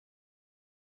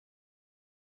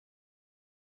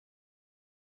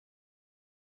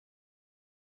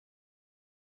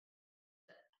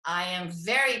I am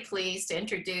very pleased to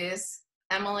introduce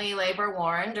Emily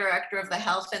Labor-Warren, Director of the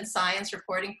Health and Science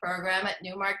Reporting Program at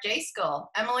Newmark J-School.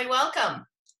 Emily, welcome.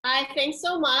 Hi, thanks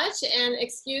so much, and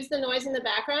excuse the noise in the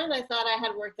background. I thought I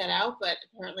had worked that out, but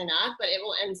apparently not, but it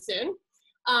will end soon.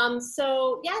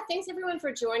 Thanks everyone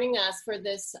for joining us for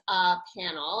this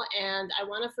panel, and I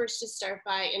want to first just start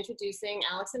by introducing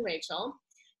Alex and Rachel.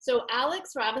 So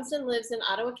Alex Robinson lives in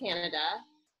Ottawa, Canada.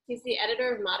 He's the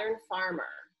editor of Modern Farmer.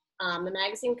 The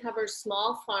magazine covers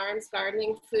small farms,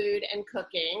 gardening, food, and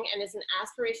cooking, and is an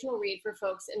aspirational read for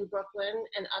folks in Brooklyn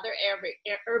and other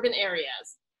urban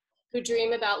areas who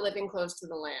dream about living close to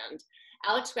the land.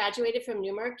 Alex graduated from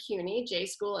Newmark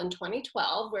J-School in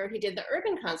 2012, where he did the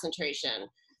urban concentration.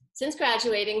 Since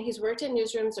graduating, he's worked in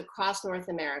newsrooms across North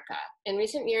America. In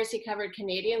recent years, he covered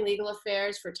Canadian legal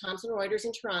affairs for Thomson Reuters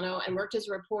in Toronto and worked as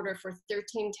a reporter for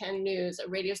 1310 News, a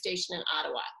radio station in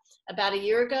Ottawa. About a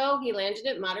year ago, he landed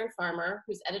at Modern Farmer,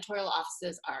 whose editorial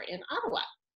offices are in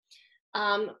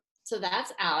Ottawa. So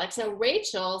that's Alex. Now,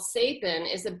 Rachel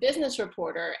Sapin is a business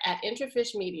reporter at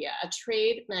IntraFishMedia, a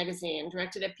trade magazine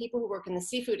directed at people who work in the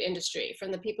seafood industry,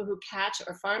 from the people who catch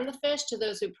or farm the fish to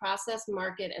those who process,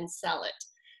 market, and sell it.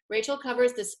 Rachel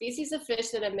covers the species of fish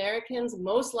that Americans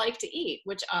most like to eat,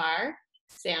 which are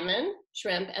salmon,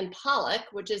 shrimp, and pollock,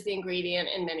 which is the ingredient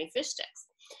in many fish sticks.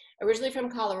 Originally from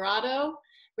Colorado,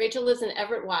 Rachel lives in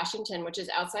Everett, Washington, which is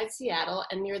outside Seattle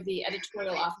and near the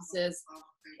editorial offices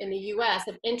in the US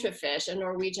of IntraFish, a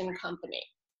Norwegian company.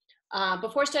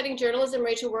 Before studying journalism,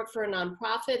 Rachel worked for a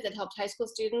nonprofit that helped high school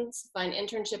students find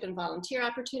internship and volunteer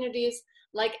opportunities.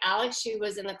 Like Alex, she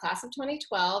was in the class of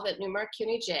 2012 at Newmark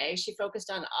J. She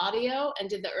focused on audio and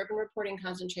did the urban reporting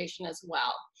concentration as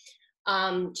well.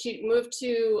 She moved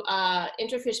to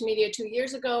IntraFishMedia 2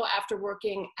 years ago after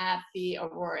working at the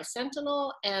Aurora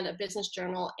Sentinel and a business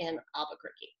journal in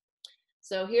Albuquerque.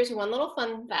 So here's one little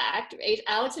fun fact.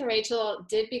 Alex and Rachel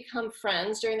did become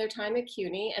friends during their time at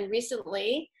CUNY, and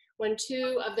recently, when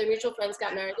two of their mutual friends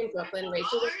got married in Brooklyn,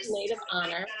 Rachel was the maid of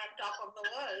honor,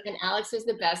 and Alex was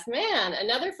the best man.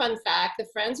 Another fun fact, the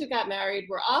friends who got married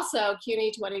were also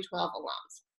CUNY 2012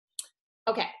 alums.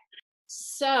 Okay,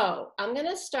 so I'm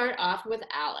gonna start off with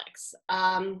Alex.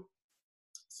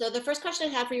 So the first question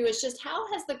I have for you is just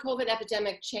how has the COVID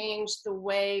epidemic changed the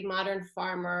way Modern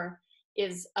Farmer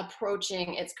is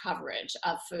approaching its coverage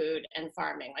of food and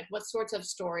farming? Like, what sorts of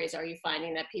stories are you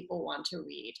finding that people want to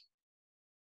read?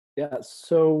 Yeah,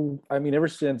 so I mean, ever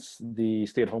since the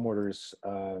stay-at-home orders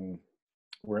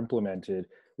were implemented,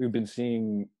 we've been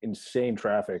seeing insane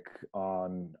traffic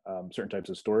on certain types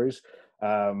of stories.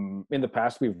 In the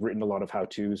past, we've written a lot of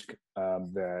how-tos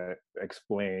that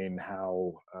explain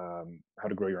how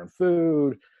to grow your own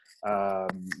food, how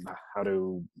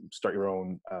to start your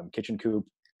own chicken coop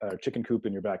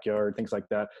in your backyard, things like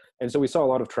that. And so we saw a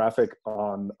lot of traffic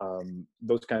on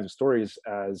those kinds of stories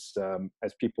as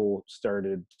people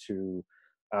started to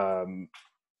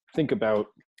think about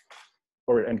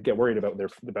and get worried about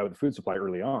the food supply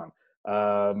early on.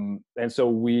 And so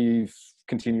we've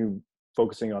continued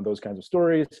focusing on those kinds of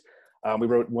stories. We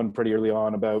wrote one pretty early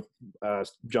on about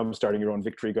jump-starting your own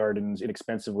victory gardens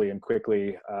inexpensively and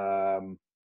quickly.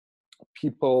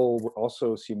 People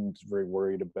also seemed very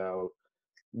worried about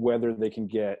whether they can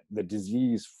get the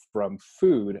disease from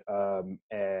food.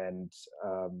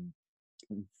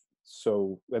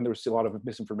 So there was a lot of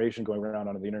misinformation going around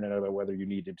on the internet about whether you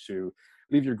needed to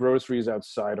leave your groceries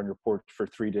outside on your porch for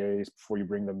 3 days before you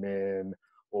bring them in,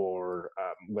 or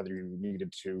whether you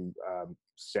needed to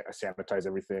sanitize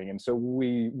everything. And so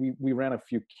we ran a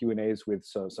few Q&As with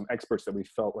some experts that we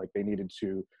felt like they needed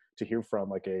to hear from,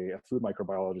 like a food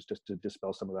microbiologist, just to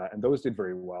dispel some of that. And those did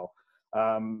very well.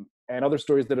 And other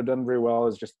stories that have done very well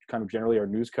is just kind of generally our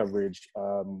news coverage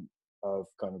of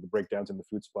kind of the breakdowns in the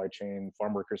food supply chain,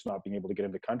 farm workers not being able to get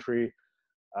into the country,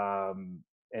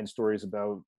 and stories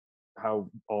about how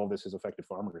all of this has affected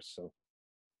farmers. So.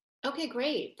 Okay,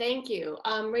 great. Thank you.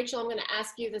 Rachel, I'm going to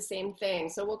ask you the same thing.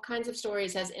 So what kinds of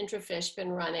stories has IntraFish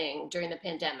been running during the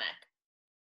pandemic?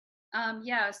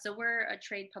 So we're a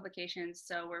trade publication,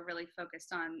 so we're really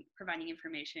focused on providing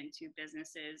information to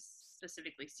businesses,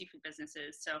 specifically seafood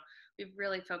businesses. So we've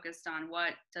really focused on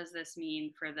what does this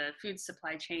mean for the food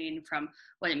supply chain, from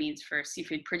what it means for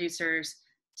seafood producers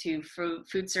to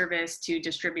food service, to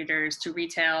distributors, to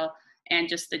retail, and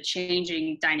just the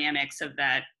changing dynamics of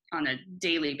that on a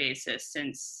daily basis.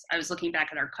 Since I was looking back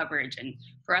at our coverage, and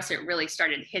for us, it really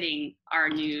started hitting our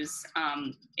news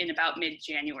in about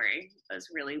mid-January was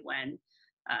really when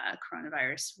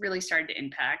coronavirus really started to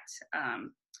impact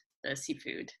the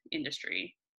seafood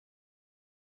industry.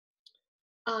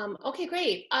 Okay,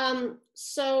 great.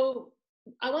 So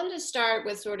I wanted to start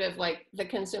with sort of like the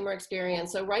consumer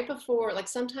experience. So right before, like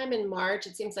sometime in March,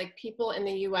 it seems like people in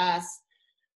the US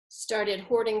started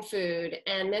hoarding food,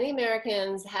 and many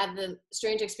Americans had the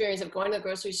strange experience of going to the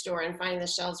grocery store and finding the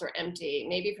shelves were empty,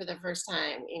 maybe for the first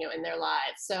time, in their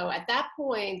lives. So at that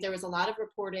point, there was a lot of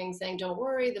reporting saying, don't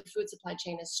worry, the food supply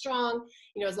chain is strong.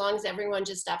 As long as everyone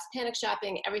just stops panic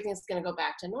shopping, everything's going to go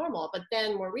back to normal. But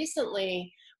then more recently,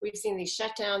 we've seen these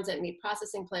shutdowns at meat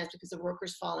processing plants because of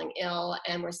workers falling ill,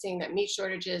 and we're seeing that meat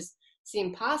shortages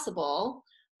seem possible.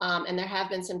 And there have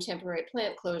been some temporary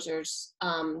plant closures.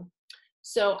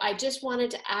 So I just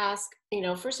wanted to ask,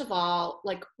 first of all,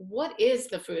 like, what is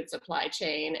the food supply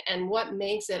chain and what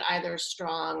makes it either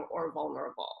strong or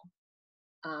vulnerable?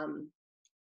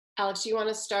 Alex, do you want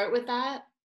to start with that?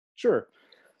 Sure.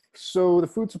 So the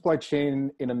food supply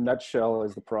chain in a nutshell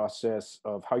is the process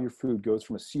of how your food goes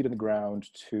from a seed in the ground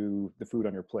to the food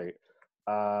on your plate.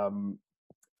 And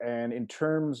in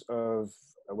terms of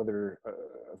whether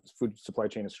food supply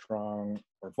chain is strong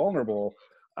or vulnerable,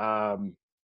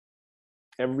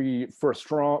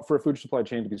 for a food supply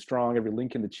chain to be strong, every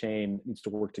link in the chain needs to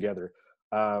work together.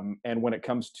 And when it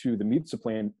comes to the meat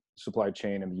supply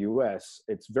chain in the U.S.,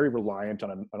 it's very reliant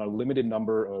on a limited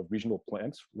number of regional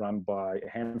plants run by a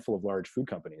handful of large food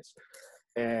companies.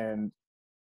 And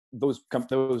those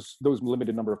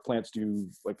limited number of plants do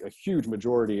like a huge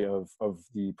majority of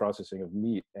the processing of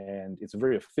meat, and it's a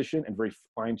very efficient and very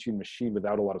fine-tuned machine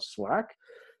without a lot of slack.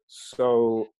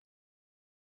 So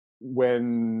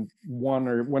when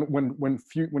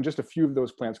just a few of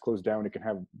those plants close down, it can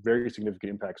have very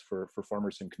significant impacts for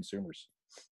farmers and consumers.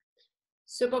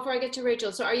 So before I get to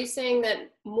Rachel, so are you saying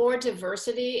that more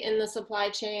diversity in the supply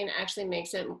chain actually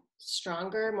makes it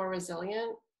stronger, more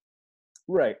resilient?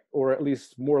 Right, or at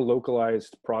least more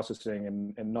localized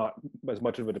processing and not as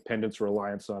much of a dependence or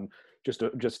reliance on just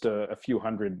a few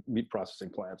hundred meat processing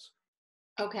plants.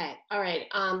 Okay, all right.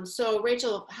 So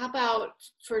Rachel, how about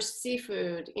for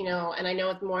seafood, and I know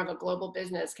it's more of a global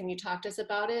business. Can you talk to us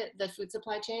about it, the food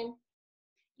supply chain?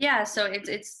 Yeah, so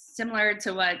it's similar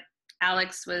to what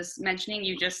Alex was mentioning.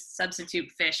 You just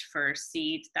substitute fish for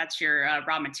seed. That's your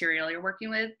raw material you're working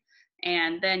with.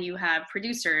 And then you have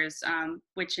producers,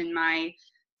 which in my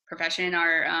profession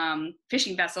are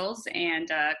fishing vessels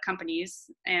and companies.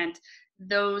 And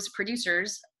those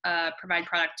producers provide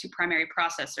product to primary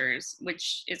processors,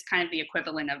 which is kind of the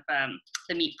equivalent of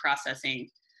the meat processing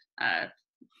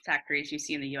factories you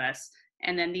see in the US.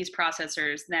 And then these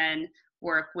processors then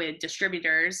work with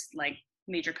distributors like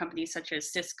major companies such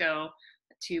as Cisco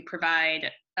to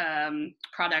provide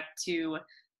product to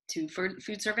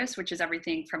food service, which is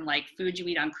everything from like food you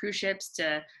eat on cruise ships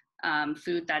to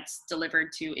food that's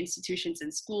delivered to institutions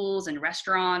and schools and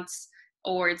restaurants,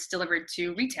 or it's delivered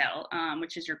to retail,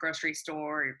 which is your grocery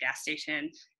store, your gas station.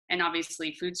 And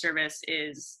obviously food service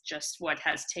is just what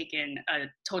has taken a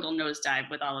total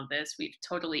nosedive with all of this. We've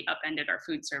totally upended our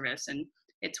food service, and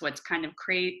it's what's kind of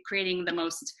creating the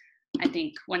most, I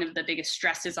think, one of the biggest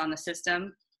stresses on the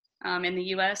system in the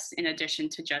US, in addition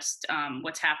to just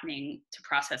what's happening to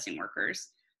processing workers.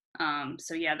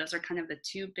 So yeah, those are kind of the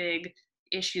two big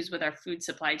issues with our food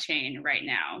supply chain right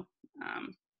now.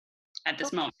 At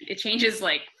this moment, it changes,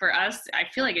 like for us, I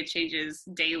feel like it changes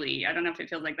daily. I don't know if it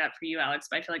feels like that for you, Alex,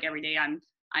 but I feel like every day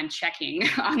I'm checking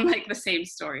on like the same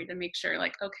story to make sure,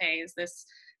 like, okay, is this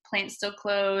plant still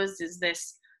closed? Is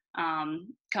this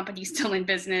company still in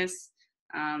business?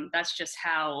 That's just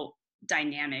how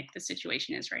dynamic the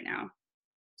situation is right now.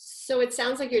 So it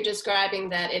sounds like you're describing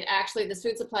that the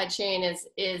food supply chain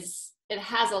it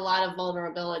has a lot of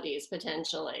vulnerabilities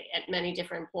potentially at many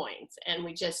different points, and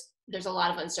there's a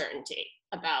lot of uncertainty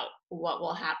about what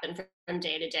will happen from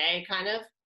day to day, kind of.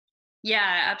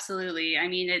 Yeah, absolutely. I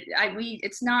mean,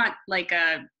 it's not like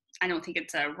I don't think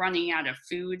it's a running out of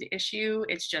food issue.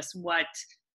 It's just what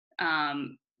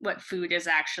food is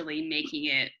actually making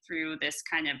it through this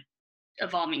kind of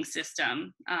evolving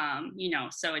system.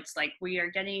 So it's like we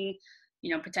are getting,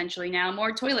 potentially now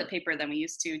more toilet paper than we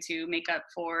used to make up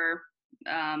for,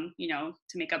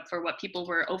 what people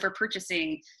were over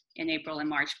purchasing in April and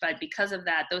March. But because of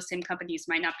that, those same companies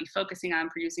might not be focusing on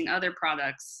producing other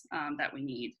products that we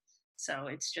need. So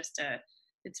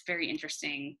it's very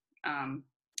interesting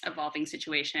evolving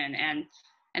situation.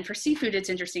 And for seafood, it's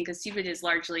interesting because seafood is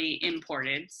largely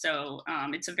imported. So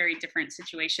it's a very different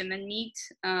situation than meat.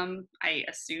 I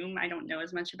assume, I don't know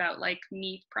as much about like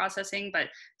meat processing, but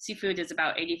seafood is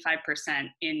about 85%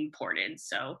 imported.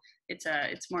 So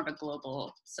it's more of a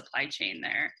global supply chain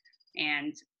there.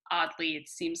 And oddly, it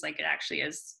seems like it actually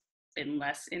has been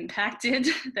less impacted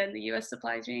than the US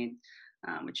supply chain,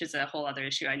 which is a whole other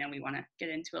issue I know we want to get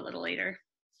into a little later.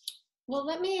 Well,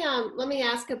 let me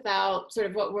ask about sort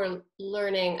of what we're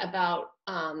learning about.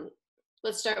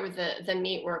 Let's start with the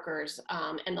meat workers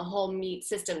and the whole meat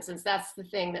system, since that's the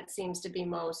thing that seems to be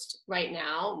most right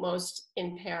now, most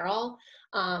in peril.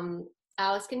 Um,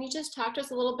 Alice, can you just talk to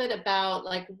us a little bit about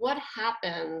like what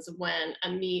happens when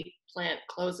a meat plant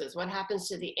closes? What happens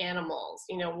to the animals?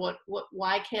 You know,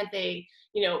 why can't they?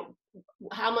 You know,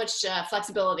 how much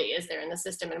flexibility is there in the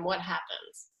system, and what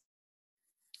happens?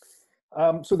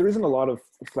 So there isn't a lot of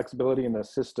flexibility in the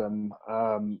system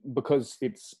because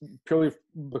it's purely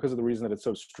because of the reason that it's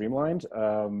so streamlined.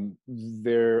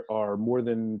 There are more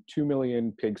than 2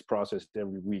 million pigs processed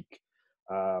every week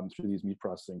through these meat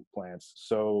processing plants.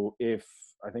 So if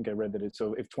I think I read that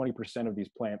if 20% of these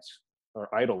plants are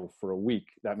idle for a week,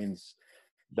 that means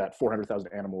that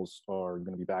 400,000 animals are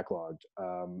going to be backlogged.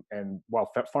 And while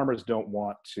farmers don't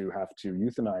want to have to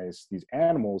euthanize these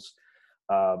animals,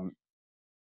 um,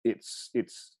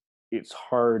 it's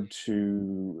hard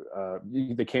to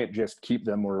they can't just keep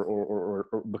them or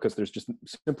because there's just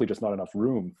simply just not enough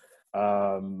room.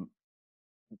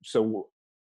 So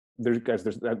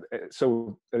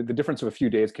so the difference of a few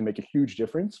days can make a huge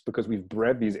difference because we've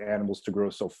bred these animals to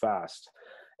grow so fast.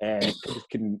 And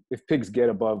if pigs get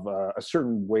above a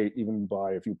certain weight, even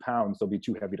by a few pounds, they'll be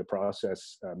too heavy to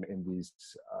process in these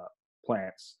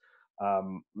plants.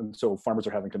 And so farmers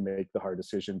are having to make the hard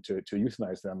decision to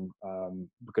euthanize them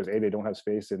because A, they don't have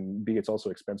space, and B, it's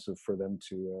also expensive for them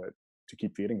to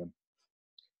keep feeding them.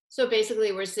 So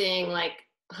basically, we're seeing like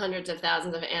hundreds of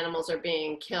thousands of animals are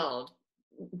being killed,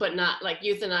 but not like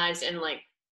euthanized and like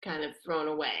kind of thrown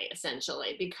away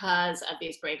essentially because of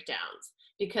these breakdowns.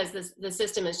 Because the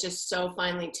system is just so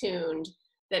finely tuned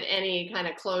that any kind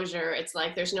of closure, it's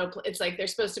like it's like they're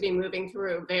supposed to be moving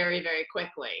through very, very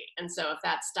quickly. And so if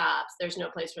that stops, there's no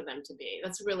place for them to be.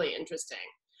 That's really interesting.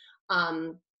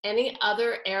 Any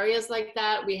other areas like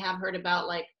that? We have heard about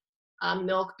like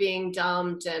milk being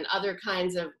dumped and other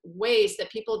kinds of waste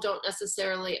that people don't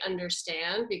necessarily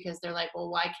understand because they're like, well,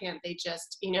 why can't they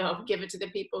just, you know, give it to the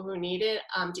people who need it?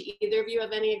 Do either of you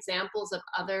have any examples of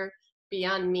other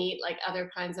beyond meat, like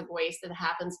other kinds of waste that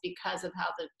happens because of how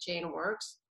the chain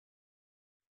works?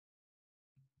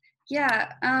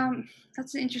 Yeah,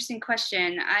 that's an interesting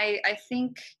question. I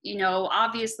think, you know,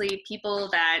 obviously people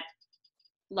that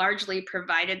largely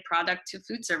provided product to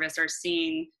food service are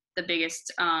seeing the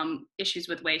biggest issues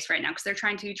with waste right now because they're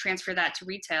trying to transfer that to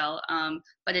retail.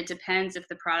 But it depends if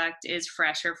the product is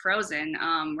fresh or frozen.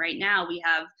 Right now we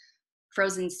have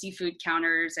frozen seafood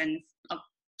counters and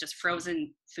just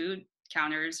frozen food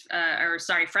counters,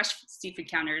 fresh seafood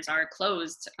counters are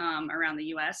closed around the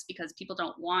US because people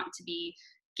don't want to be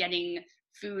getting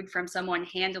food from someone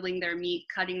handling their meat,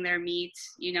 cutting their meat.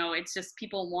 You know, it's just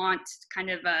people want kind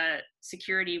of a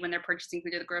security when they're purchasing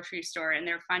food at the grocery store, and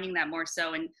they're finding that more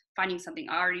so in finding something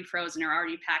already frozen or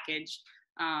already packaged.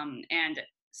 And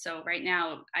so right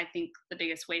now, I think the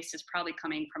biggest waste is probably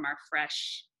coming from our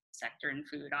fresh sector in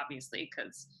food, obviously,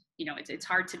 because, you know, it's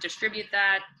hard to distribute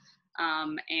that.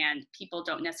 And people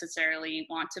don't necessarily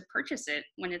want to purchase it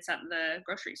when it's at the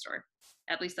grocery store.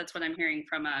 At least that's what I'm hearing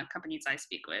from companies I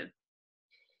speak with.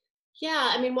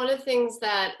 Yeah, I mean, one of the things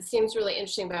that seems really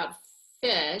interesting about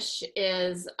fish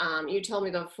is you told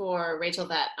me before, Rachel,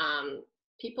 that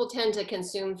people tend to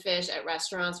consume fish at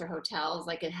restaurants or hotels.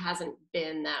 Like it hasn't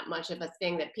been that much of a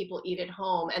thing that people eat at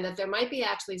home, and that there might be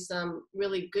actually some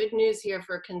really good news here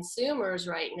for consumers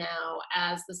right now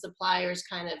as the suppliers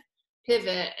kind of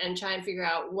pivot and try and figure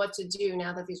out what to do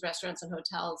now that these restaurants and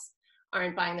hotels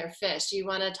aren't buying their fish. Do you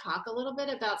want to talk a little bit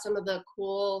about some of the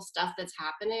cool stuff that's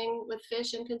happening with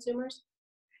fish and consumers?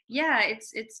 Yeah,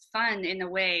 it's fun in a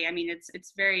way. I mean,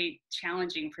 it's very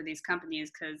challenging for these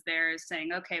companies because they're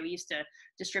saying, okay, we used to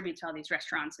distribute to all these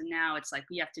restaurants, and now it's like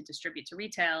we have to distribute to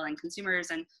retail and consumers.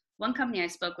 And one company I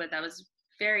spoke with that was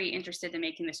very interested in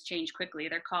making this change quickly.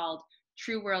 They're called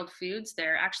True World Foods.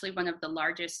 They're actually one of the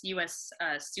largest U.S.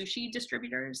 Sushi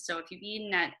distributors. So if you've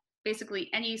eaten at basically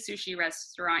any sushi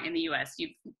restaurant in the US,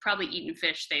 you've probably eaten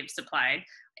fish they've supplied.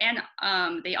 And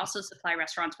they also supply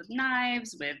restaurants with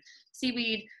knives, with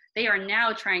seaweed. They are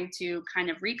now trying to kind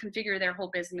of reconfigure their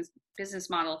whole business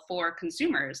model for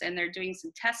consumers. And they're doing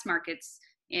some test markets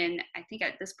in, I think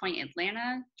at this point,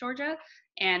 Atlanta, Georgia.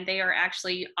 And they are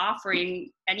actually offering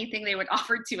anything they would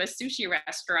offer to a sushi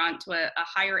restaurant, to a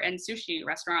higher end sushi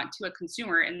restaurant, to a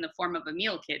consumer in the form of a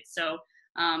meal kit. So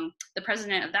the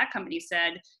president of that company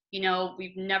said, you know,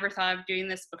 we've never thought of doing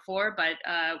this before, but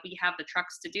we have the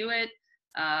trucks to do it.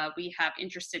 We have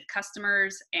interested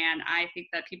customers, and I think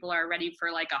that people are ready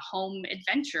for like a home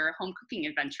cooking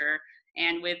adventure.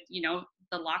 And with, you know,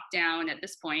 the lockdown at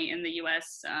this point in the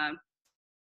US,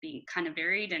 being kind of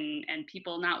varied, and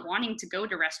people not wanting to go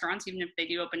to restaurants even if they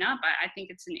do open up. I think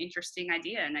it's an interesting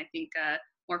idea, and I think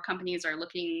more companies are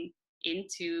looking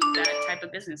into that type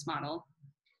of business model.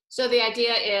 So the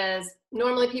idea is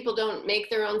normally people don't make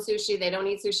their own sushi. They don't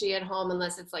eat sushi at home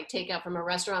unless it's like takeout from a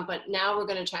restaurant. But now we're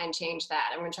going to try and change that.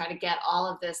 And we're going to try to get all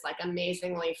of this like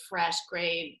amazingly fresh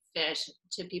grade fish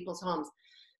to people's homes.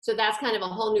 So that's kind of a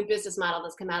whole new business model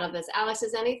that's come out of this. Alex,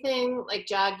 is anything like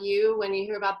jog you when you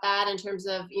hear about that in terms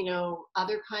of, you know,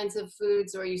 other kinds of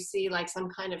foods, or you see like some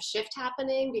kind of shift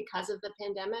happening because of the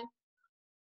pandemic?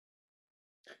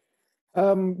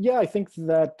 Yeah, I think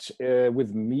that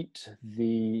with meat,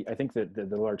 I think that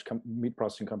the large meat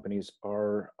processing companies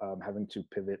are having to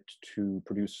pivot to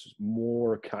produce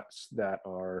more cuts that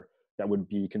would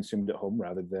be consumed at home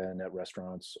rather than at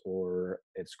restaurants or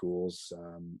at schools,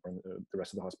 or the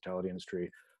rest of the hospitality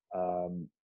industry.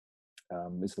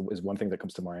 Is one thing that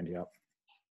comes to mind. Yeah.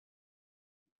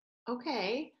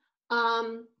 Okay.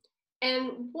 And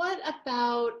what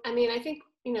about, I mean, I think,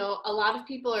 you know, a lot of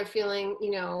people are feeling,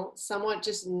 you know, somewhat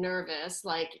just nervous,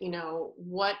 like, you know,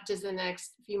 what does the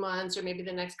next few months or maybe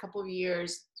the next couple of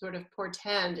years sort of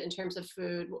portend in terms of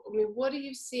food? I mean, what do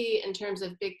you see in terms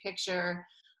of big picture?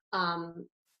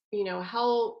 You know,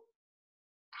 how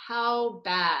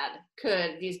bad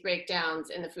could these breakdowns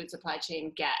in the food supply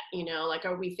chain get? You know, like,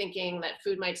 are we thinking that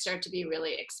food might start to be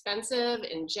really expensive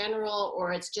in general,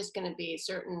 or it's just going to be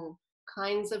certain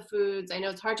kinds of foods? I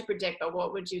know it's hard to predict, but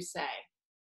what would you say?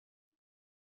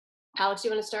 Alex,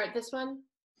 you want to start this one?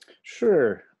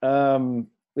 Sure.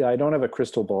 Yeah, I don't have a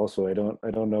crystal ball, so I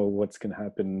don't know what's going to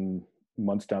happen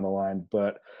months down the line.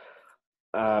 But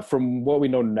from what we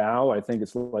know now, I think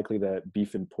it's likely that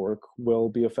beef and pork will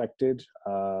be affected,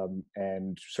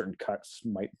 and certain cuts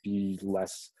might be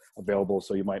less available.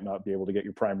 So you might not be able to get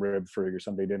your prime rib for your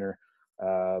Sunday dinner,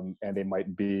 and they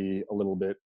might be a little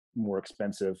bit more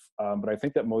expensive. But I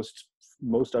think that most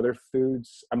other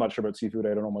foods, I'm not sure about seafood.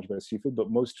 I don't know much about seafood, but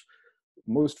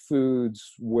most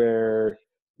foods where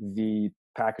the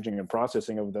packaging and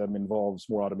processing of them involves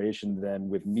more automation than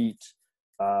with meat,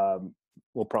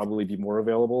 will probably be more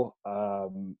available.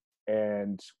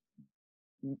 And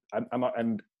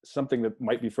and something that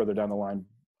might be further down the line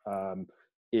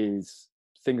is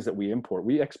things that we import.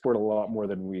 We export a lot more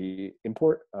than we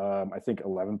import. I think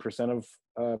 11% of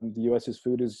the US's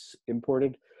food is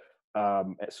imported.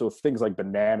 So things like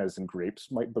bananas and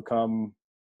grapes might become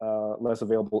less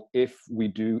available if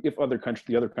the other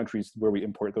countries where we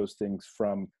import those things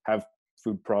from have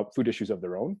food issues of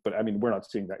their own. But I mean, we're not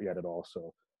seeing that yet at all.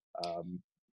 So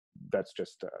that's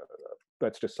just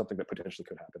something that potentially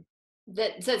could happen.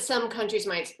 That some countries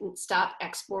might stop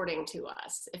exporting to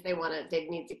us if they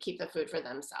need to keep the food for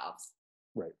themselves.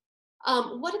 Right.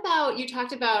 What about, you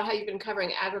talked about how you've been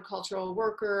covering agricultural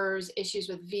workers, issues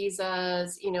with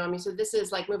visas, you know, I mean, so this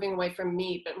is like moving away from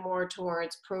meat, but more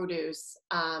towards produce.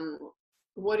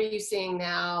 What are you seeing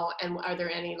now? And are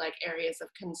there any like areas of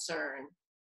concern?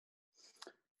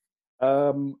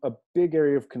 A big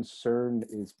area of concern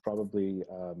is probably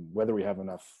whether we have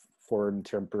enough foreign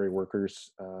temporary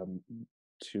workers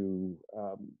to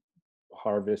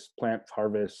plant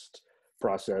harvest,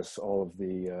 process all of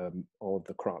the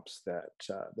crops that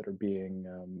are being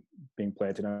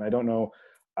planted. And I don't know.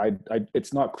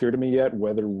 It's not clear to me yet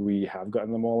whether we have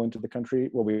gotten them all into the country.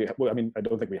 I mean, I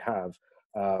don't think we have.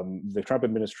 The Trump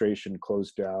administration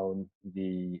closed down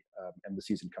the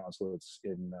embassies and consulates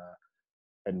in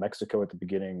Mexico at the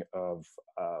beginning of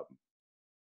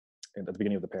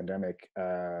the pandemic,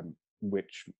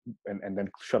 which then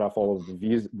shut off all of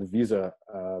the visa.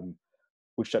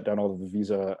 We shut down all of the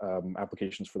visa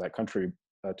applications for that country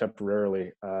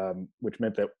temporarily, which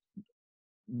meant that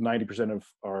 90% of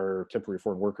our temporary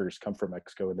foreign workers come from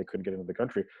Mexico and they couldn't get into the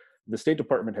country. The State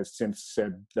Department has since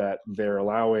said that they're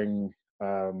allowing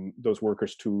those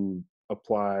workers to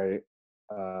apply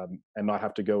and not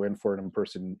have to go in for an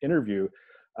in-person interview.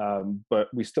 But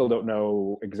we still don't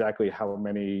know exactly how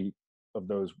many of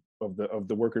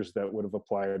the workers that would have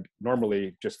applied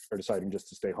normally just are deciding just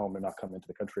to stay home and not come into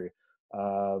the country.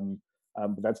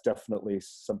 But that's definitely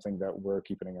something that we're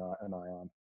keeping an eye on.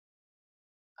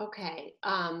 Okay.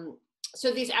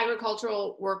 So these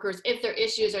agricultural workers, if there are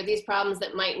issues, are these problems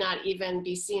that might not even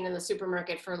be seen in the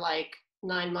supermarket for like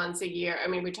 9 months, a year? I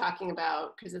mean, we're talking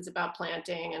about, because it's about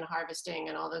planting and harvesting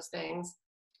and all those things.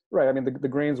 Right. I mean, the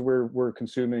grains we're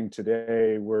consuming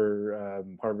today were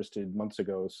harvested months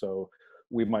ago, so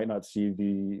we might not see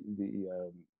the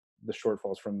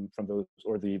shortfalls from those,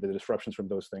 or the disruptions from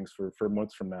those things for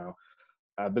months from now.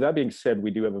 But that being said,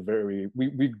 we do have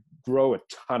we grow a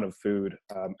ton of food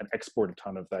and export a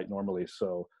ton of that normally.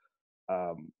 So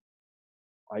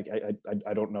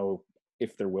I don't know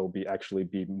if there will actually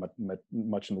be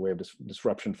much in the way of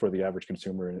disruption for the average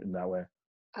consumer in that way.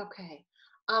 Okay.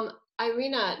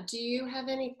 Irina, do you have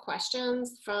any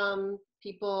questions from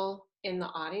people in the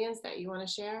audience that you want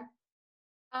to share?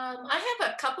 I have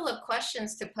a couple of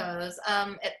questions to pose.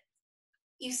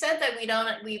 You said that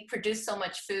we produce so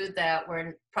much food that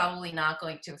we're probably not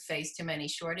going to face too many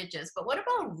shortages, but what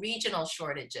about regional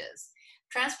shortages?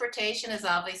 Transportation is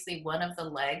obviously one of the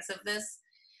legs of this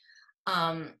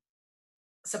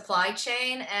supply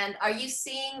chain. And are you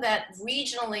seeing that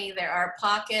regionally there are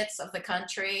pockets of the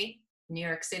country, New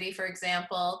York City, for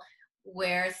example,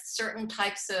 where certain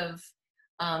types of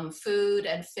food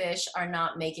and fish are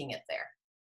not making it there?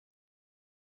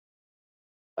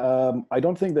 I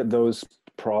don't think that those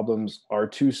problems are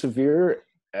too severe,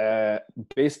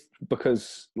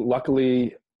 because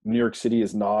luckily New York City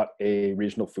is not a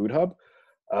regional food hub.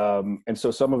 And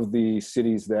so some of the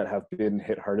cities that have been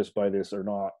hit hardest by this are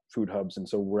not food hubs. And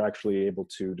so we're actually able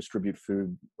to distribute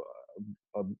food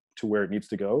to where it needs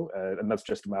to go. And that's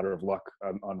just a matter of luck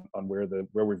on where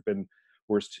we've been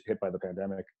worst hit by the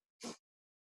pandemic.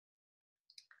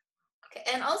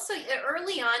 And also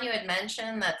early on, you had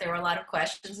mentioned that there were a lot of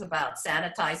questions about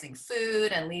sanitizing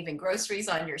food and leaving groceries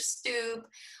on your stoop.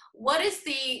 What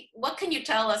can you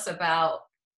tell us about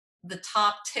the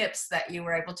top tips that you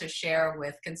were able to share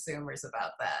with consumers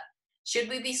about that? Should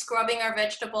we be scrubbing our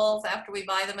vegetables after we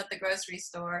buy them at the grocery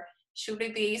store? Should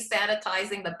we be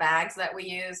sanitizing the bags that we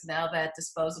use now that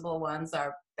disposable ones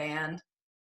are banned?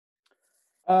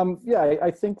 Yeah,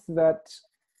 I think that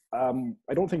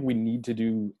I don't think we need to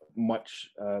do much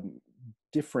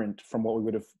different from what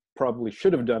we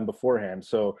should have done beforehand.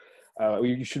 So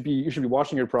you should be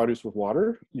washing your produce with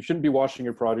water. You shouldn't be washing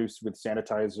your produce with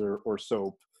sanitizer or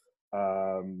soap.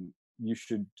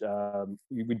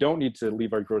 We don't need to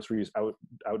leave our groceries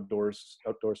outdoors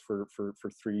for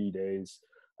 3 days,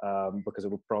 because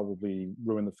it will probably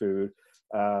ruin the food.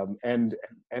 And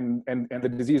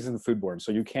the disease is foodborne,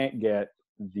 so you can't get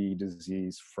the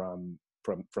disease from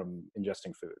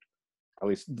ingesting food. At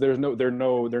least there are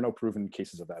no proven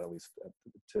cases of that, at least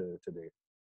to date.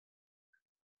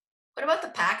 What about the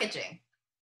packaging,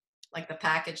 like the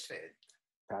packaged food?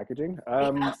 Packaging? The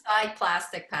outside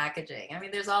plastic packaging. I mean,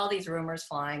 there's all these rumors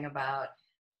flying about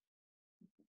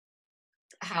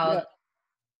how,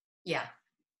 yeah.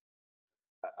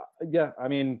 Yeah, I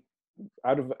mean,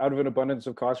 out of an abundance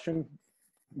of caution,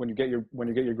 when you get your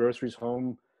groceries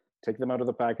home, take them out of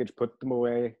the package, put them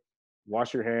away,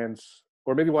 wash your hands,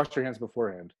 or maybe wash your hands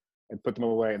beforehand and put them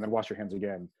away, and then wash your hands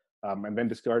again, and then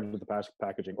discard the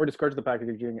packaging, or discard the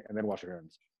packaging and then wash your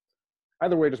hands.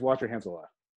 Either way, just wash your hands a lot.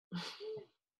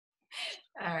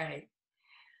 All right.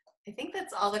 I think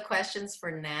that's all the questions for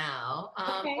now.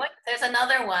 Okay. There's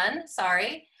another one,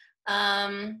 sorry.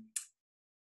 How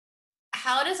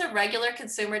does a regular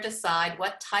consumer decide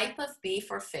what type of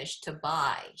beef or fish to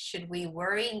buy? Should we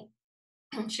worry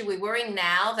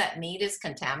now that meat is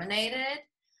contaminated?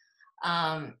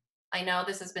 I know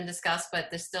this has been discussed, but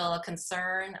there's still a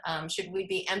concern. Should we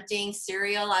be emptying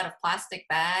cereal out of plastic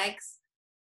bags?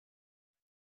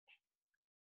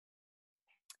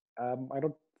 I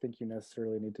don't think you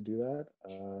necessarily need to do that.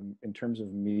 In terms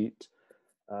of meat,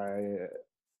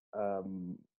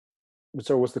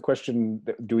 so was the question,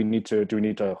 do we need to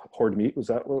hoard meat? Was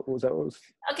that what was?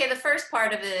 Okay, the first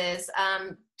part of it is,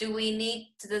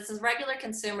 does the regular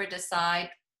consumer decide,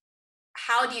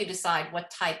 how do you decide what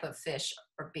type of fish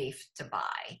or beef to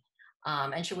buy?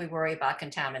 And should we worry about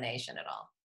contamination at all?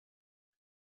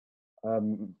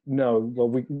 No, well,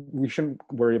 we shouldn't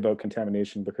worry about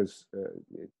contamination because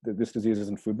this disease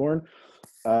isn't foodborne.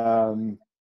 And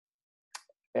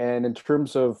in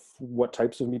terms of what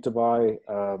types of meat to buy,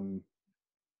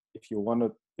 if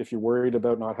you're worried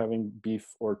about not having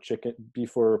beef or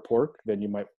pork, then you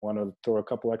might want to throw a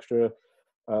couple extra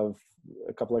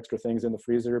things in the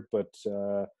freezer. But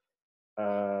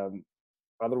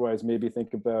otherwise, maybe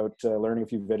think about learning a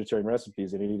few vegetarian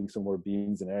recipes and eating some more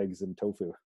beans and eggs and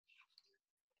tofu.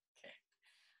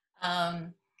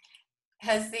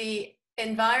 Has the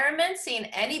environment seen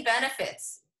any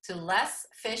benefits to less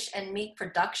fish and meat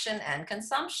production and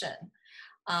consumption?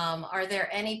 Are there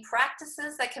any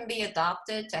practices that can be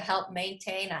adopted to help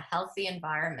maintain a healthy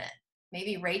environment?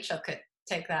 Maybe Rachel could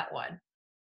take that one.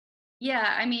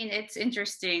 Yeah, I mean, it's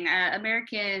interesting.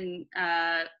 American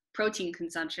protein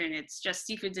consumption, it's just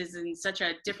seafood is in such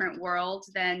a different world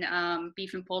than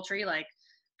beef and poultry. Like,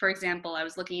 for example, I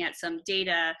was looking at some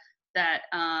data that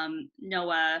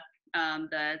NOAA,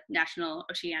 the National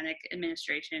Oceanic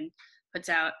Administration, puts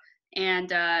out.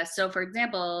 And so, for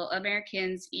example,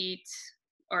 Americans eat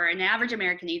or an average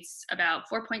American eats about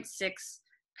 4.6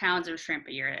 pounds of shrimp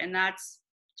a year, and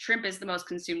shrimp is the most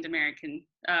consumed American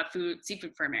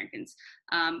seafood for Americans.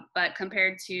 But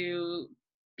compared to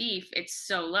beef, it's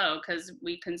so low because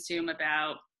we consume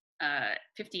about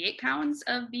 58 pounds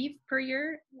of beef per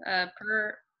year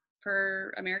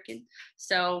per American.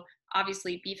 So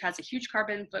obviously beef has a huge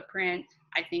carbon footprint.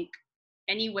 I think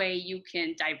any way you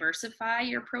can diversify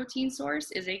your protein source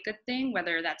is a good thing,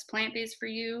 whether that's plant-based for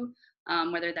you,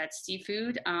 whether that's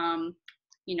seafood.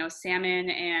 Salmon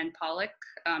and pollock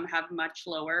have much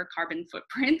lower carbon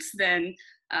footprints than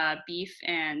beef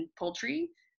and poultry.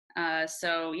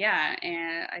 So yeah,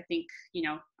 and I think,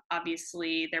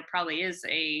 obviously there probably is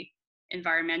a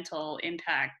environmental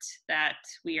impact that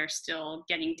we are still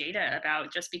getting data about,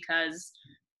 just because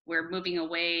we're moving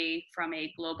away from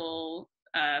a global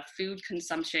food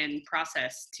consumption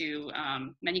process to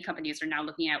many companies are now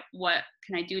looking at what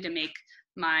can I do to make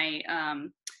my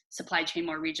supply chain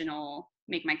more regional,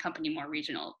 make my company more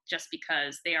regional, just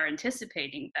because they are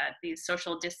anticipating that these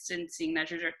social distancing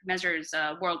measures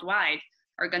worldwide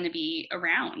are going to be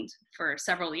around for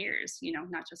several years,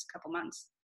 not just a couple months.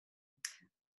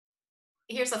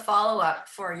 Here's a follow-up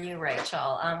for you,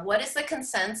 Rachel. What is the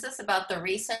consensus about the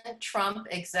recent Trump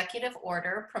executive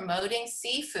order promoting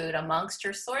seafood amongst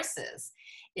your sources?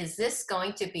 Is this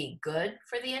going to be good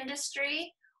for the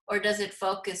industry, or does it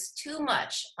focus too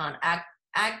much on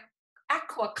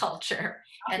aquaculture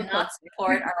and not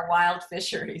support our wild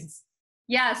fisheries?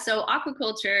 Yeah, so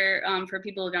aquaculture, for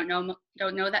people who don't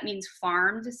know, that means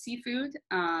farmed seafood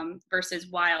versus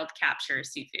wild capture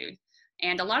seafood.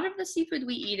 And a lot of the seafood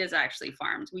we eat is actually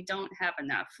farmed. We don't have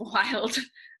enough wild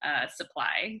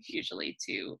supply usually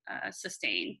to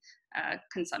sustain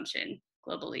consumption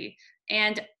globally.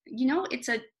 And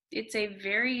it's a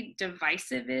very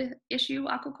divisive issue,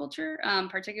 aquaculture,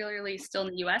 particularly still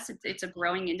in the US. It's a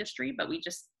growing industry, but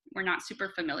we're not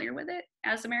super familiar with it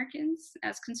as Americans,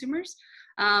 as consumers.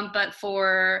 But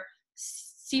for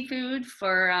seafood,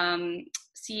 for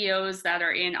CEOs that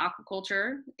are in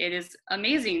aquaculture, it is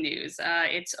amazing news.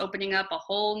 It's opening up a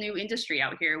whole new industry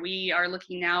out here. We are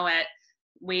looking now at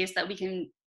ways that we can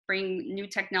bring new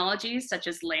technologies such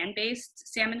as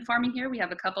land-based salmon farming here. We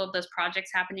have a couple of those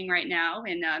projects happening right now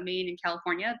in Maine and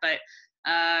California, but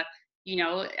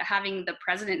having the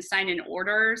president sign an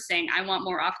order saying, I want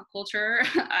more aquaculture,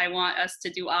 I want us to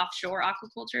do offshore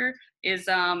aquaculture,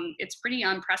 it's pretty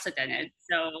unprecedented.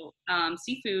 So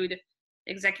seafood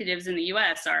executives in the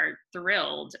US are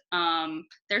thrilled.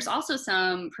 There's also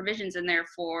some provisions in there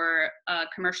for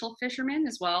commercial fishermen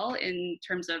as well, in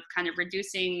terms of kind of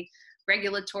reducing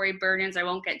regulatory burdens. I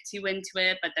won't get too into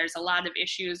it, but there's a lot of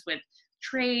issues with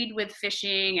trade with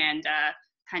fishing and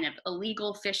kind of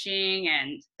illegal fishing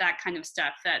and that kind of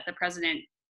stuff that the president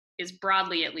is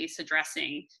broadly at least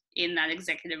addressing in that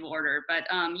executive order. But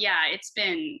it's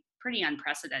been pretty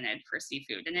unprecedented for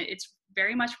seafood, and it's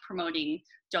very much promoting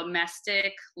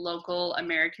domestic, local,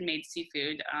 American-made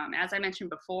seafood. As I mentioned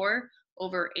before,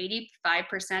 over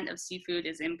 85% of seafood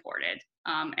is imported,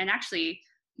 and actually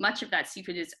much of that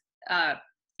seafood is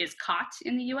caught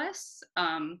in the U.S.,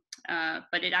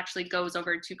 but it actually goes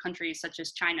over to countries such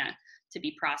as China to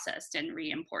be processed and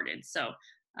re-imported. So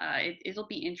it'll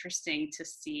be interesting to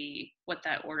see what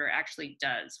that order actually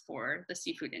does for the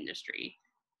seafood industry,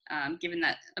 given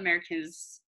that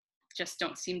Americans just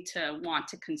don't seem to want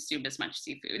to consume as much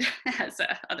seafood as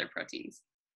other proteins.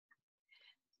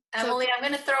 Emily, I'm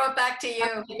going to throw it back to you.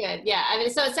 Okay, good. Yeah, I mean,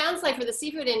 so it sounds like for the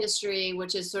seafood industry,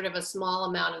 which is sort of a small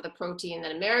amount of the protein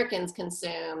that Americans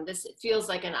consume, this feels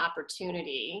like an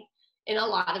opportunity in a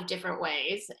lot of different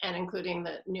ways, and including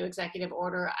the new executive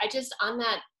order. On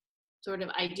that sort of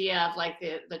idea of like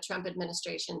the Trump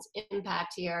administration's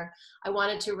impact here, I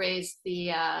wanted to raise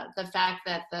the fact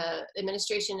that the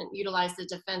administration utilized the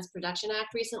Defense Production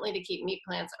Act recently to keep meat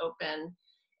plants open.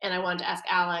 And I wanted to ask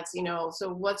Alex,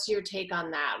 so what's your take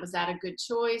on that? Was that a good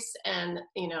choice? And,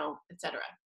 et cetera.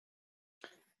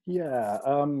 Yeah.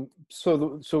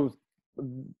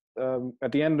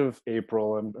 At the end of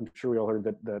April, I'm sure we all heard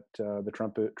that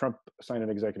the Trump signed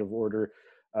an executive order,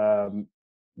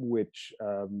 which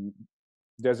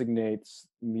designates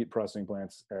meat processing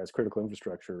plants as critical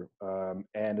infrastructure,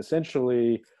 and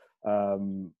essentially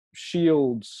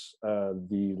shields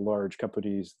the large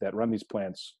companies that run these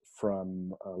plants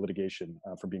from litigation,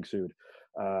 from being sued.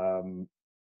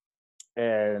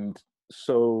 And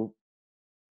so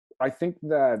I think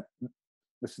that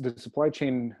the food supply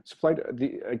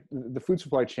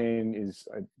chain is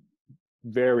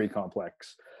very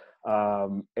complex.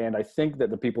 And I think that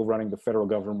the people running the federal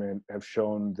government have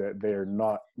shown that they're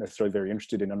not necessarily very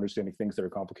interested in understanding things that are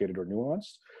complicated or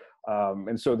nuanced.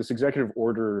 And so this executive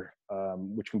order,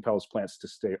 which compels plants to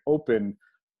stay open,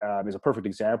 is a perfect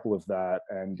example of that.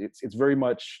 And it's very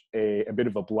much a bit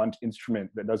of a blunt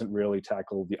instrument that doesn't really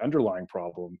tackle the underlying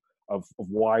problem of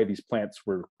why these plants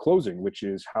were closing, which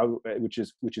is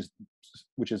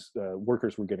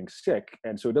workers were getting sick.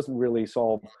 And so it doesn't really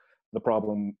solve the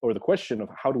problem or the question of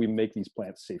how do we make these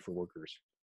plants safe for workers.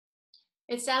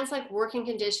 It sounds like working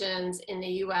conditions in the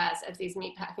US at these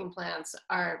meatpacking plants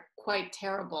are quite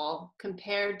terrible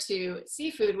compared to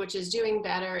seafood, which is doing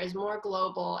better, is more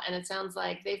global, and it sounds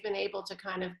like they've been able to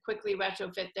kind of quickly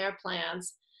retrofit their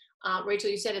plants. Rachel,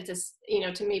 you said it's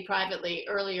to me privately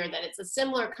earlier that it's a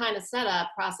similar kind of setup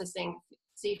processing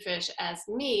sea fish as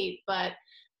meat, but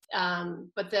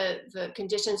the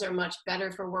conditions are much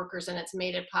better for workers, and it's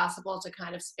made it possible to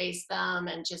kind of space them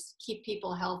and just keep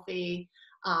people healthy.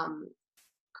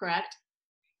 Correct?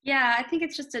 Yeah, I think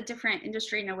it's just a different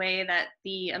industry in a way that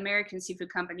the American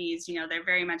seafood companies, they're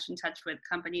very much in touch with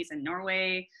companies in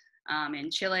Norway,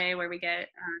 in Chile, where we get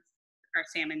our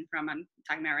salmon from, I'm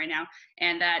talking about right now,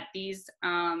 and that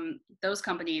those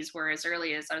companies were, as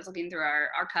early as, I was looking through our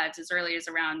archives, as early as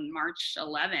around March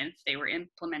 11th, they were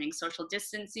implementing social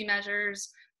distancing measures,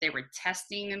 they were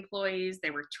testing employees, they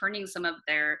were turning some of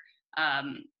their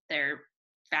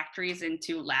factories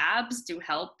into labs to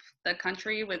help the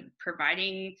country with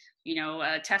providing,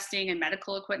 testing and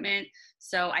medical equipment.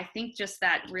 So I think just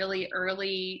that really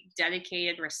early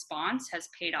dedicated response has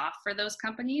paid off for those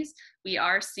companies. We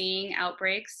are seeing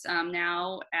outbreaks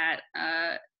now at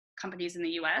companies in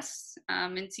the US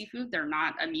in seafood. They're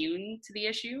not immune to the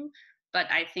issue, but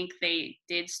I think they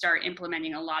did start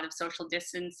implementing a lot of social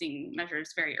distancing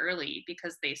measures very early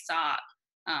because they saw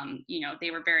they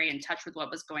were very in touch with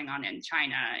what was going on in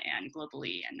China and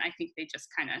globally. And I think they just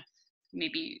kind of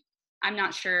maybe, I'm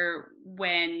not sure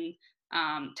when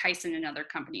Tyson and other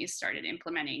companies started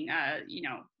implementing,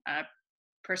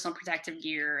 personal protective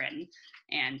gear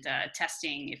and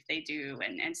testing if they do,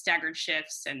 and staggered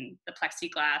shifts and the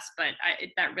plexiglass. But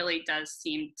that really does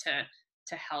seem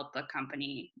to help a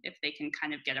company if they can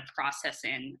kind of get a process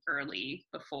in early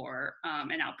before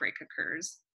an outbreak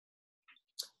occurs.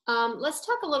 Let's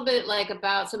talk a little bit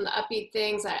about some of the upbeat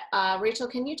things. Rachel,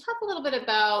 can you talk a little bit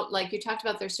about, you talked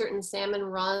about there's certain salmon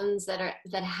runs that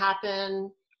happen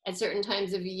at certain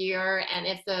times of year, and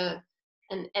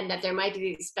and that there might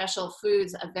be these special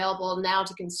foods available now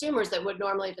to consumers that would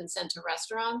normally have been sent to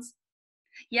restaurants?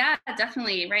 Yeah,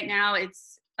 definitely. Right now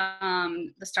it's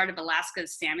the start of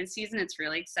Alaska's salmon season. It's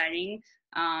really exciting.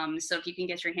 So if you can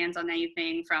get your hands on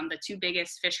anything from the two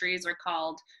biggest fisheries are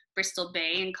called Bristol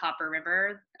Bay and Copper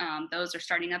River. Those are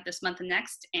starting up this month and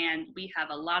next. And we have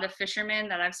a lot of fishermen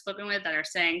that I've spoken with that are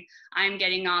saying, I'm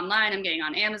getting online, I'm getting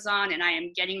on Amazon, and I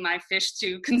am getting my fish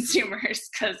to consumers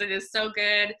because it is so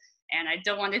good and I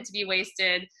don't want it to be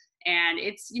wasted. And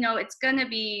it's going to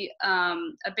be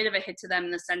a bit of a hit to them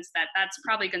in the sense that that's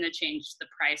probably going to change the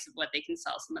price of what they can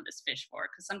sell some of this fish for,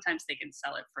 because sometimes they can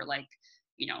sell it for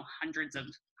hundreds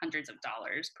of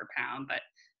dollars per pound. But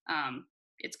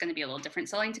it's going to be a little different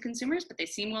selling to consumers, but they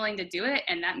seem willing to do it.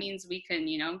 And that means we can,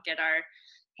 get our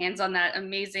hands on that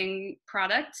amazing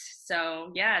product.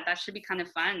 So yeah, that should be kind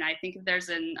of fun. I think if there's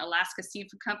an Alaska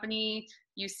seafood company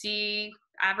you see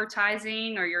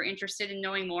advertising or you're interested in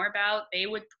knowing more about, they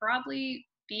would probably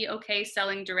be okay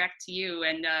selling direct to you.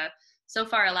 And so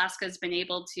far, Alaska has been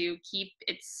able to keep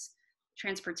its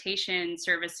transportation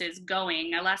services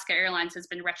going. Alaska Airlines has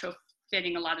been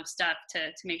retrofitting a lot of stuff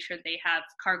to make sure they have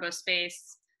cargo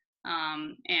space.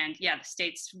 And yeah, the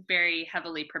state's very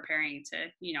heavily preparing to,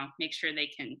 make sure they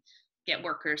can get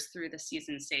workers through the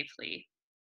season safely.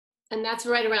 And that's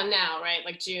right around now, right?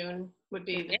 June would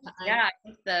be the time. Yeah, I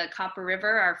think the Copper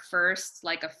River, our first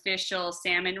official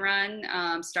salmon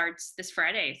run, starts this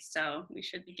Friday. So we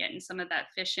should be getting some of that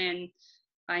fish in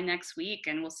by next week,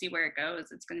 and we'll see where it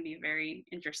goes. It's going to be very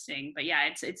interesting. But yeah,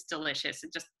 it's delicious.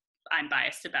 I'm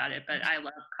biased about it, but I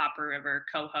love Copper River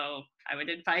coho. I would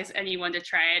advise anyone to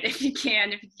try it if you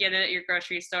can get it at your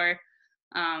grocery store.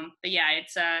 But yeah,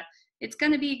 it's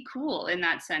going to be cool in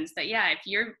that sense that, yeah, if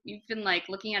you've been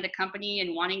looking at a company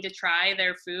and wanting to try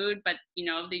their food, but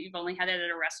that you've only had it at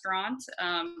a restaurant,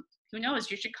 who knows,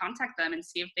 you should contact them and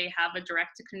see if they have a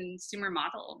direct to consumer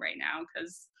model right now,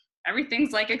 because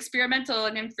everything's experimental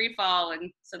and in free fall.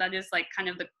 And so that is kind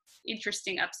of the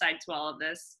interesting upside to all of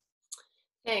this.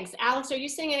 Thanks. Alex, are you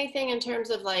seeing anything in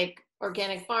terms of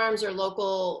organic farms or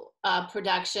local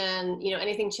production,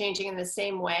 anything changing in the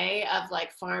same way of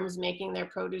farms making their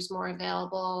produce more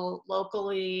available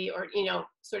locally, or,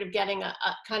 sort of getting a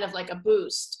kind of a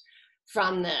boost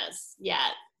from this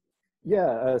yet?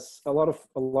 Yeah, a lot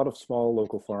of small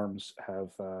local farms have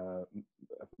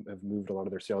moved a lot of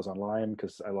their sales online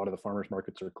because a lot of the farmers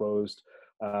markets are closed,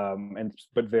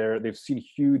 but they've seen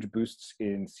huge boosts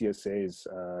in CSA's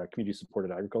community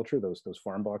supported agriculture. Those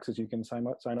farm boxes you can sign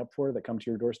up for that come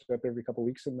to your doorstep every couple of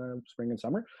weeks in the spring and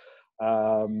summer,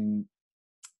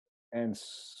 and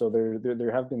so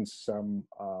there have been some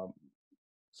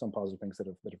positive things that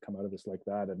have come out of this like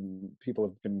that, and people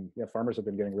have been, farmers have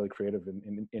been getting really creative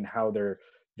in how they're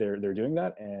doing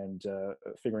that, and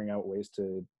figuring out ways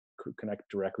to connect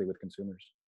directly with consumers.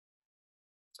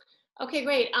 Okay,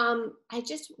 great. I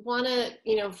just want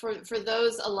to, for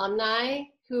those alumni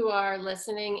who are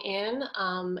listening in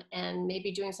and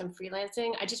maybe doing some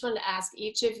freelancing, I just wanted to ask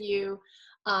each of you,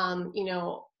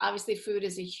 obviously food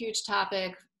is a huge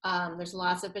topic. There's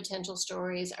lots of potential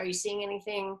stories. Are you seeing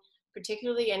anything,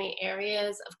 particularly any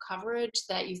areas of coverage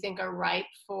that you think are ripe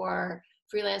for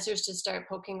freelancers to start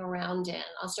poking around in?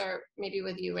 I'll start maybe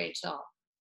with you, Rachel.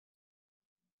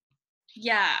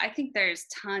 Yeah, I think there's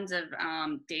tons of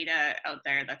data out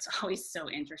there that's always so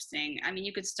interesting. I mean,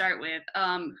 you could start with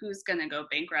who's going to go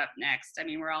bankrupt next. I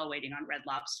mean, we're all waiting on Red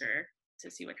Lobster to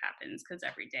see what happens because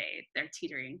every day they're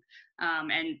teetering.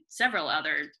 And several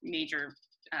other major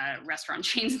restaurant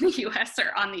chains in the US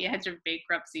are on the edge of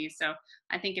bankruptcy. So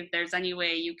I think if there's any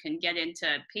way you can get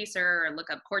into Pacer or look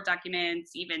up court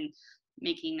documents, even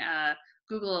making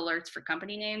Google alerts for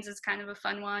company names is kind of a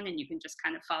fun one, and you can just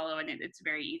kind of follow, and it's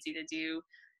very easy to do.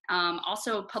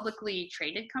 Also, publicly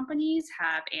traded companies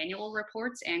have annual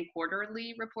reports and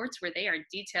quarterly reports where they are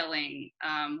detailing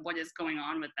what is going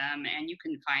on with them, and you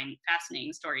can find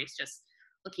fascinating stories just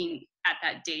looking at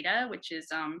that data, which is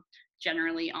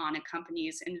generally on a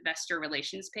company's investor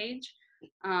relations page.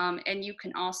 And you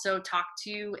can also talk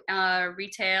to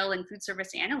retail and food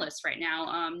service analysts right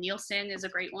now. Nielsen is a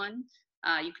great one.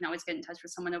 You can always get in touch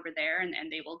with someone over there,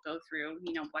 and they will go through,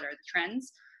 what are the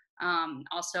trends.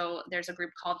 Also, there's a group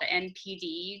called the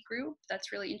NPD group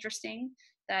that's really interesting,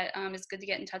 that is good to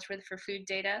get in touch with for food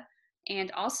data.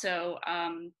 And also,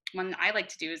 one I like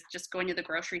to do is just going to the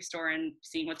grocery store and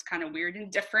seeing what's kind of weird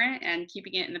and different and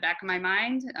keeping it in the back of my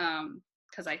mind,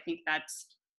 because I think that's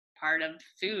part of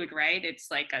food, right?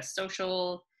 It's like a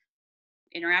social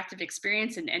interactive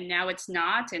experience, and now it's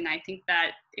not. And I think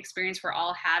that experience we're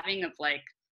all having of like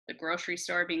the grocery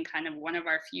store being kind of one of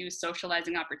our few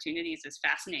socializing opportunities is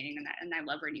fascinating, and I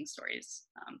love reading stories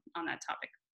on that topic.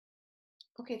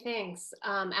 Okay, thanks.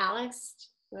 Alex,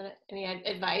 any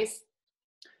advice?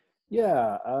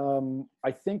 Yeah,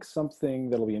 I think something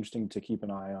that'll be interesting to keep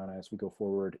an eye on as we go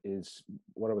forward is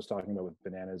what I was talking about with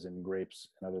bananas and grapes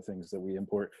and other things that we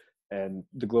import, and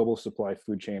the global supply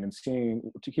food chain, and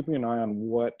keeping an eye on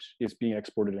what is being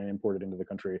exported and imported into the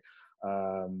country,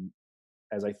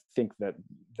 as I think that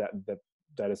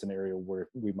is an area where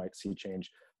we might see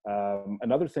change.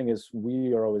 Another thing is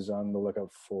we are always on the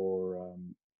lookout for.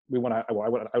 I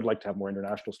would like to have more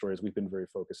international stories. We've been very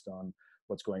focused on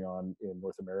what's going on in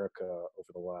North America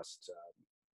over the last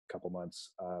couple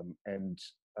months, and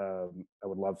I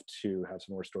would love to have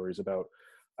some more stories about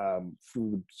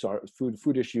food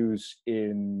issues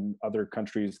in other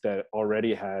countries that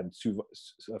already had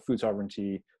food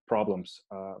sovereignty problems,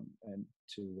 and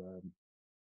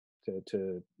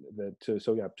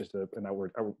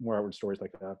more outward stories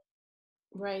like that.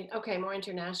 Right. Okay. More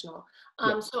international.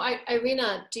 Yeah. So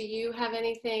Irina, do you have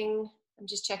anything? I'm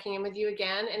just checking in with you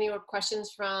again. Any more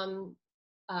questions from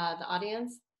the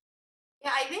audience?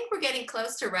 Yeah, I think we're getting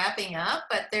close to wrapping up,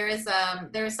 but there is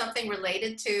something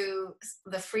related to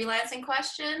the freelancing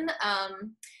question.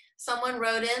 Someone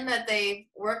wrote in that they've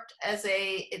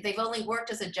only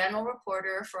worked as a general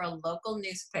reporter for a local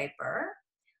newspaper.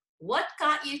 What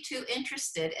got you two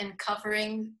interested in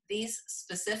covering these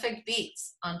specific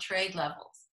beats on trade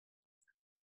levels?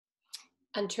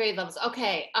 On trade levels.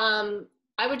 Okay.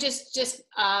 I would just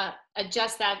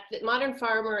adjust that. Modern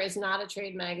Farmer is not a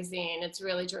trade magazine. It's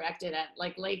really directed at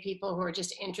like lay people who are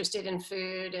just interested in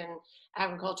food and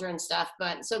agriculture and stuff.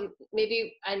 But so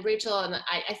maybe, and Rachel, and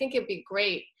I think it'd be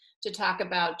great to talk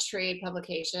about trade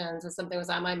publications, as something was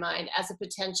on my mind, as a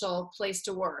potential place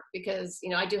to work, because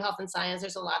I do health and science.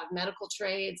 There's a lot of medical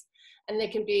trades, and they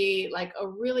can be like a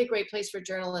really great place for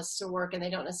journalists to work, and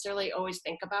they don't necessarily always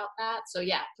think about that. So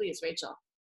yeah, please, Rachel.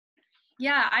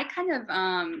 Yeah, I kind of,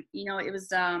 it was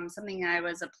something I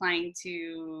was applying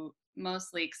to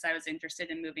mostly because I was interested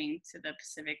in moving to the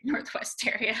Pacific Northwest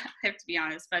area, I have to be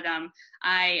honest. But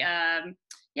I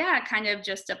kind of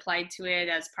just applied to it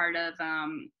as part of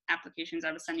applications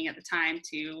I was sending at the time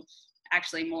to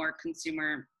actually more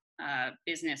consumer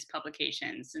business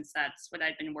publications, since that's what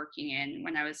I'd been working in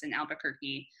when I was in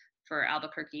Albuquerque for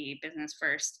Albuquerque Business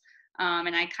First.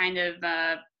 And I kind of,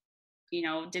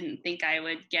 didn't think I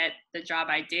would get the job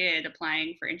I did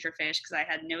applying for IntraFish because I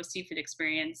had no seafood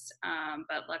experience.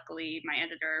 But luckily, my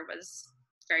editor was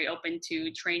very open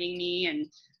to training me, and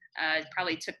it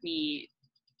probably took me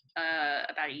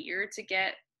about a year to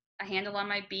get a handle on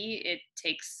my beat. It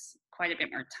takes quite a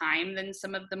bit more time than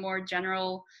some of the more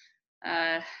general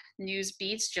news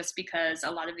beats, just because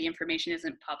a lot of the information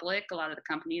isn't public. A lot of the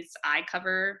companies I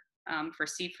cover for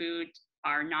seafood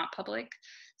are not public.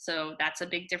 So that's a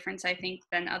big difference, I think,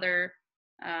 than other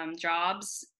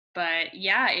jobs. But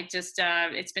yeah,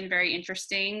 it's been very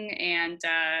interesting, and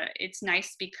it's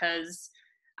nice because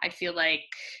I feel like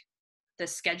the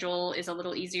schedule is a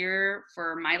little easier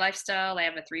for my lifestyle. I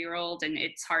have a 3-year-old, and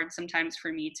it's hard sometimes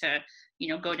for me to,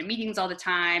 go to meetings all the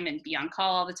time and be on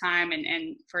call all the time.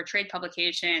 And for a trade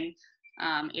publication,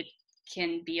 it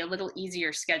can be a little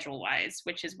easier schedule-wise,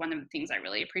 which is one of the things I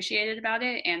really appreciated about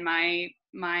it. And my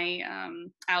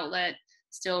outlet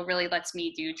still really lets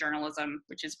me do journalism,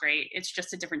 which is great. It's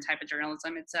just a different type of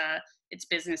journalism. It's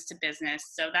business to business.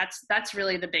 So that's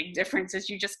really the big difference, is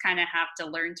you just kind of have to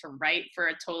learn to write for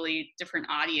a totally different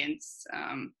audience.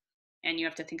 And you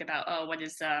have to think about, what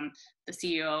is the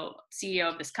CEO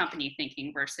of this company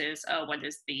thinking versus, what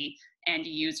is the end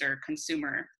user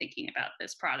consumer thinking about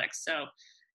this product? So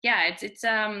yeah, it's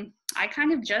I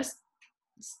kind of just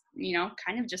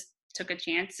took a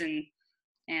chance, and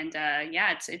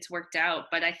yeah, it's worked out.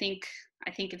 But I think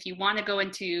if you want to go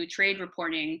into trade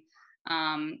reporting,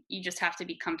 you just have to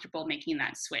be comfortable making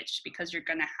that switch, because you're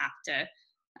going to have to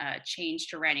change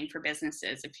to writing for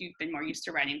businesses if you've been more used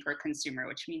to writing for a consumer,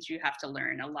 which means you have to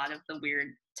learn a lot of the weird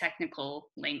technical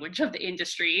language of the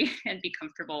industry and be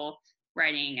comfortable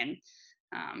writing and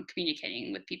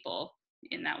communicating with people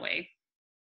in that way.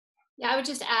 Yeah, I would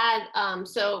just add,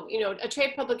 so, a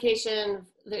trade publication,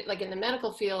 like in the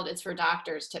medical field, it's for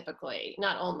doctors typically,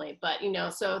 not only, but,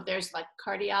 so there's like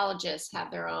cardiologists have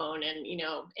their own, and,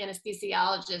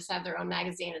 anesthesiologists have their own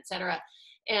magazine, et cetera.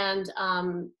 And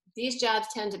these jobs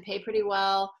tend to pay pretty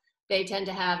well. They tend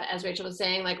to have, as Rachel was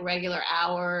saying, like regular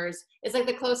hours. It's like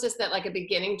the closest that like a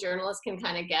beginning journalist can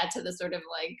kind of get to the sort of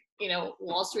like,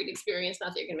 Wall Street experience.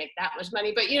 Not that you're gonna make that much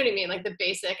money, but you know what I mean? Like the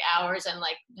basic hours and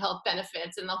like health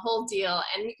benefits and the whole deal.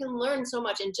 And you can learn so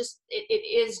much, and just, it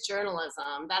is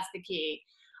journalism. That's the key.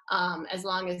 As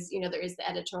long as, there is the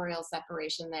editorial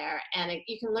separation there, and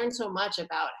you can learn so much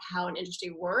about how an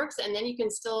industry works, and then you can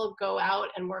still go out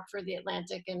and work for the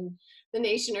Atlantic and the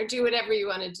Nation, or do whatever you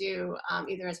want to do,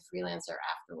 either as a freelancer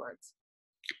afterwards.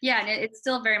 Yeah, and it's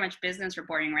still very much business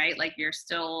reporting, right? Like you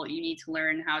need to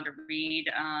learn how to read,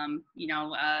 trying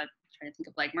to think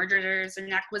of like mergers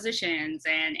and acquisitions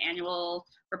and annual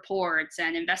reports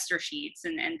and investor sheets,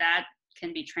 and that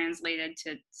can be translated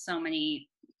to so many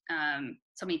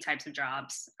types of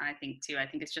jobs. I think too. I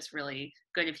think it's just really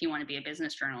good if you want to be a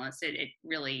business journalist. It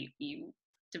really, you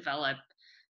develop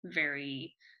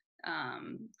very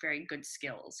very good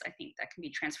skills, I think, that can be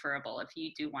transferable if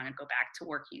you do want to go back to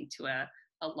working to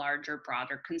a larger,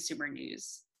 broader consumer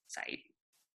news site.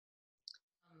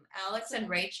 Alex and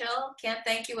Rachel, can't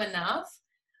thank you enough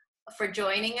for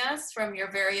joining us from your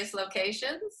various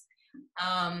locations.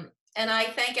 And I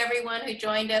thank everyone who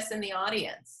joined us in the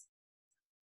audience.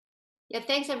 Yeah,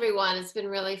 thanks everyone. It's been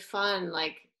really fun,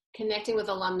 like connecting with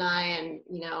alumni, and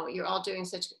you're all doing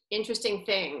such interesting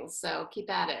things. So keep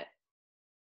at it.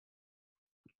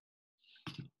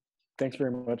 Thanks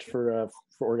very much for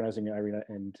organizing, Irina,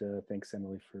 and thanks,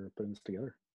 Emily, for putting this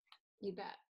together. You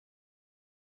bet.